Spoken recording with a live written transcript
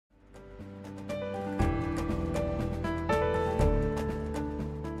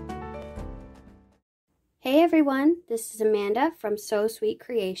Hey everyone, this is Amanda from So Sweet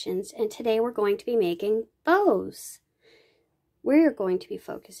Creations, and today we're going to be making bows. We're going to be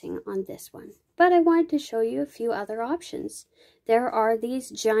focusing on this one, but I wanted to show you a few other options. There are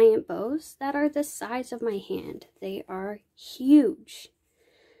these giant bows that are the size of my hand. They are huge.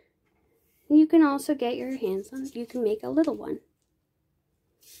 You can also get your hands on, you can make a little one.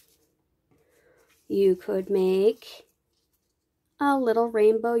 You could make a little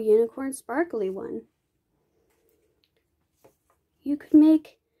rainbow unicorn sparkly one. You could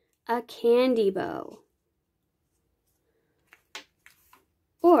make a candy bow.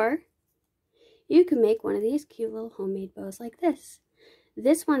 Or you can make one of these cute little homemade bows like this.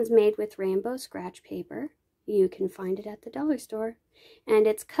 This one's made with rainbow scratch paper. You can find it at the dollar store. And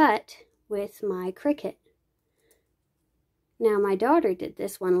it's cut with my Cricut. Now my daughter did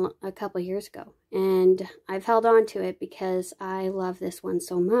this one a couple years ago, and I've held on to it because I love this one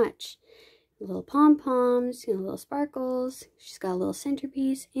so much. Little pom-poms, little sparkles. She's got a little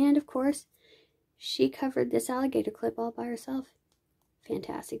centerpiece, and of course, she covered this alligator clip all by herself.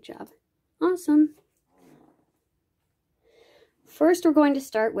 Fantastic job. Awesome. First, we're going to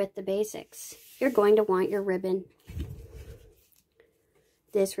start with the basics. You're going to want your ribbon.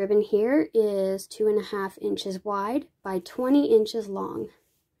 This ribbon here is 2.5 inches wide by 20 inches long.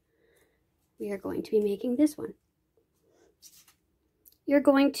 We are going to be making this one. You're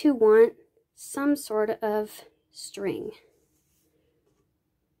going to want some sort of string.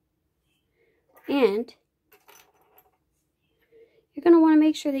 And you're going to want to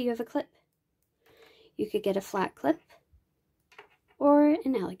make sure that you have a clip. You could get a flat clip or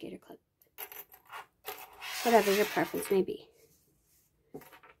an alligator clip, whatever your preference may be.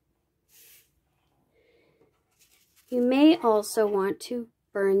 You may also want to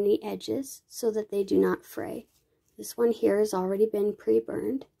burn the edges so that they do not fray. This one here has already been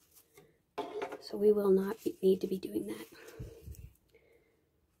pre-burned, so we will not need to be doing that.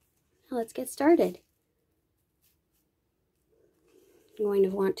 Now let's get started. You're going to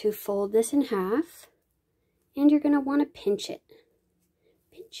want to fold this in half, and you're going to want to pinch it.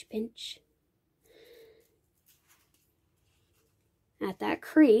 Pinch, pinch. At that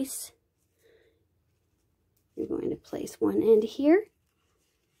crease, you're going to place one end here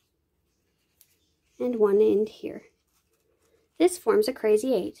and one end here. This forms a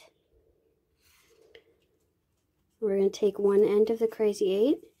crazy 8. We're going to take one end of the crazy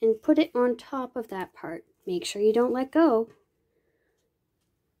 8 and put it on top of that part. Make sure you don't let go.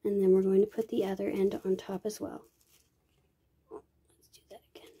 And then we're going to put the other end on top as well. Let's do that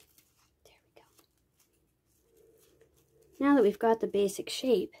again. There we go. Now that we've got the basic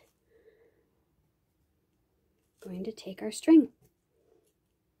shape, we're going to take our string.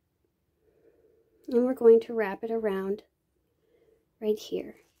 And we're going to wrap it around right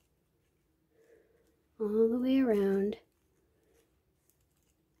here. All the way around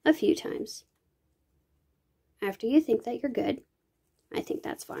a few times. After you think that you're good, I think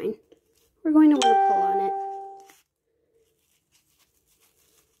that's fine, we're going to want to pull on it.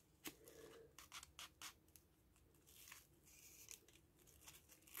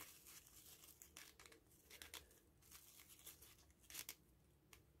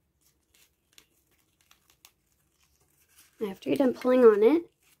 After you're done pulling on it,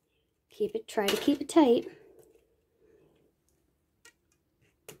 try to keep it tight.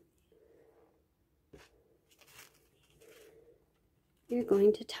 You're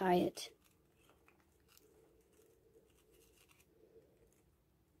going to tie it.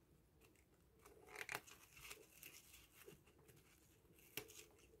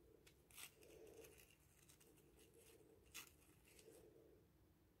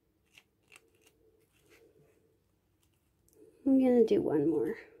 I'm going to do one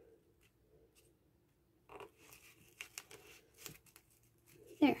more.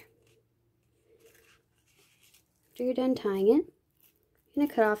 There. After you're done tying it, I'm going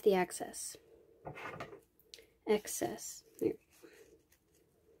to cut off the excess. There.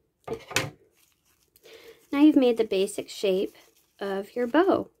 Now you've made the basic shape of your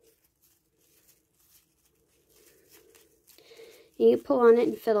bow. And you pull on it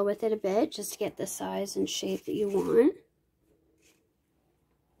and fiddle with it a bit just to get the size and shape that you want.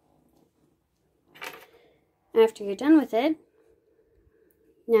 After you're done with it,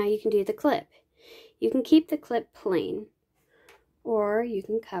 now you can do the clip. You can keep the clip plain, or you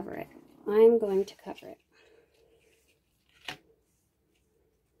can cover it. I'm going to cover it.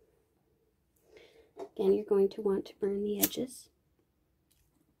 Again, you're going to want to burn the edges.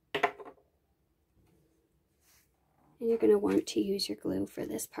 And you're going to want to use your glue for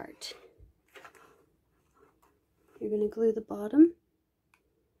this part. You're going to glue the bottom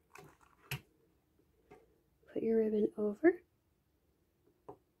put your ribbon over.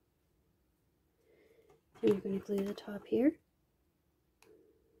 And you're going to glue the top here.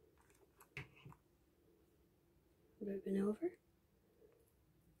 Ribbon over.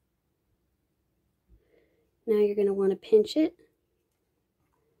 Now you're going to want to pinch it.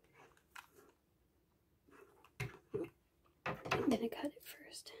 I'm going to cut it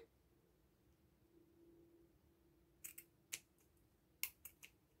first.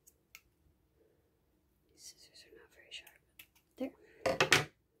 These scissors are not very sharp. There.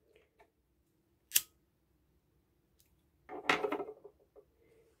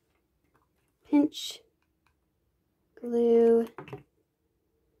 Pinch, glue,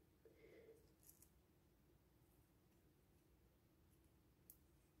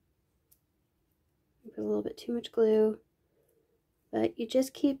 put a little bit too much glue, but you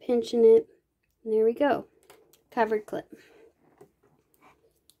just keep pinching it, and there we go, covered clip.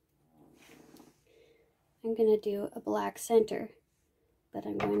 I'm going to do a black center, but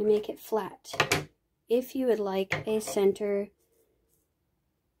I'm going to make it flat. If you would like a center,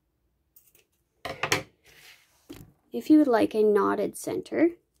 if you would like a knotted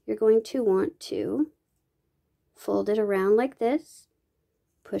center, you're going to want to fold it around like this,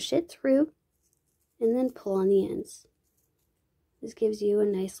 push it through, and then pull on the ends. This gives you a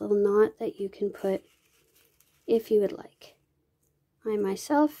nice little knot that you can put if you would like. I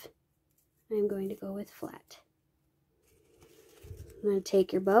myself, I'm going to go with flat. I'm going to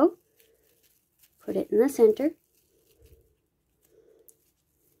take your bow, put it in the center,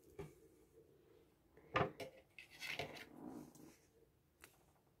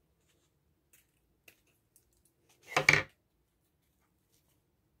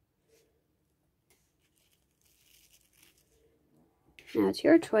 now it's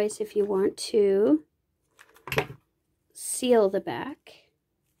your choice if you want to seal the back.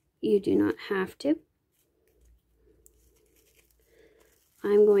 You do not have to.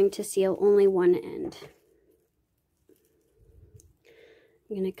 I'm going to seal only one end.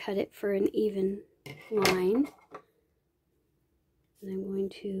 I'm going to cut it for an even line. And I'm going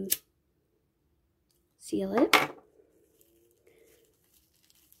to seal it.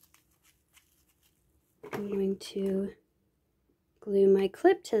 I'm going to glue my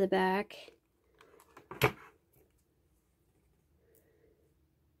clip to the back.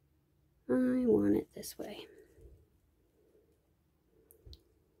 I want it this way.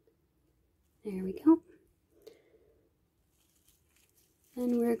 There we go.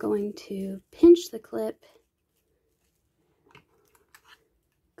 Then we're going to pinch the clip,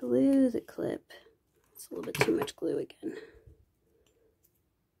 glue the clip. It's a little bit too much glue again.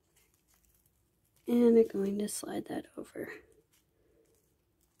 And we're going to slide that over.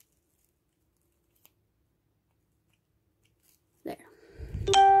 There.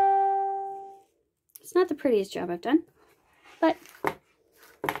 It's not the prettiest job I've done, but it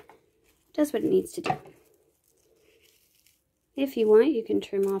does what it needs to do. If you want, you can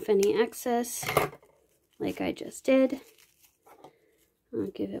trim off any excess, like I just did. I'll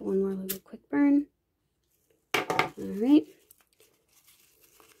give it one more little quick burn. Alright.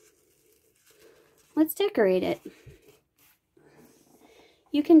 Let's decorate it.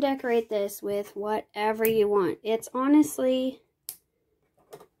 You can decorate this with whatever you want. It's honestly,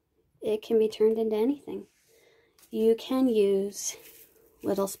 it can be turned into anything. You can use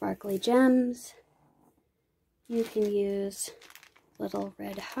little sparkly gems. You can use little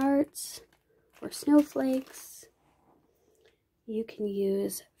red hearts or snowflakes. You can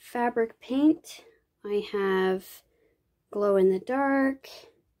use fabric paint. I have glow in the dark,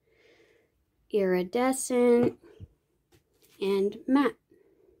 iridescent, and matte.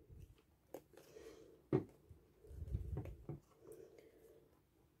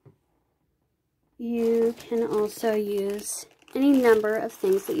 You can also use any number of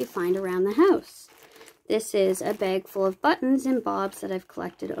things that you find around the house. This is a bag full of buttons and bobs that I've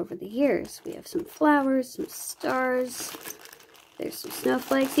collected over the years. We have some flowers, some stars, there's some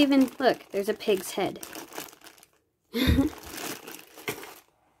snowflakes, even, look, there's a pig's head.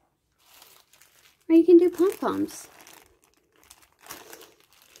 Or you can do pom-poms.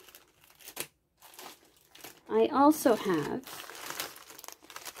 I also have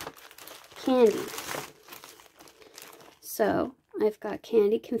candy. So I've got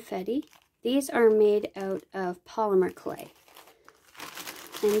candy confetti. These are made out of polymer clay.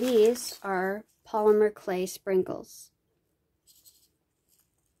 And these are polymer clay sprinkles.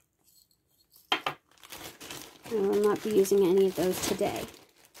 I will not be using any of those today.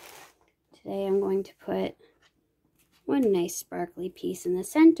 Today I'm going to put one nice sparkly piece in the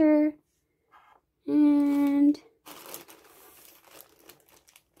center. And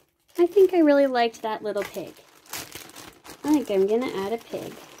I think I really liked that little pig. I think I'm going to add a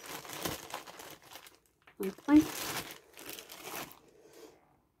pig. Boink, boink.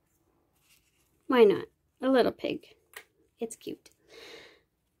 Why not? A little pig. It's cute.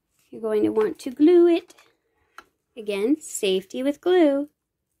 You're going to want to glue it. Again, safety with glue.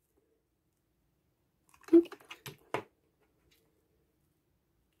 Okay.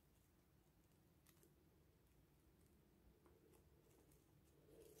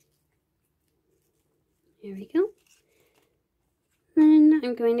 There we go. Then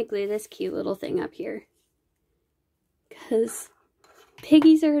I'm going to glue this cute little thing up here, because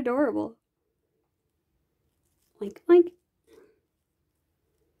piggies are adorable. Oink, oink.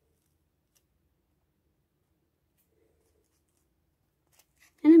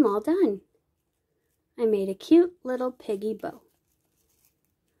 And I'm all done. I made a cute little piggy bow.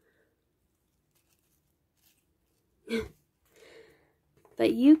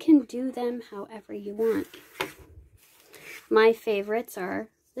 But you can do them however you want. My favorites are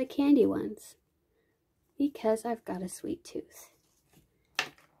the candy ones, because I've got a sweet tooth.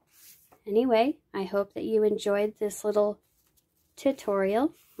 Anyway, I hope that you enjoyed this little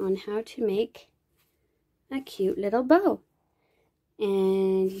tutorial on how to make a cute little bow.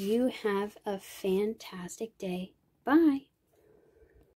 And you have a fantastic day. Bye.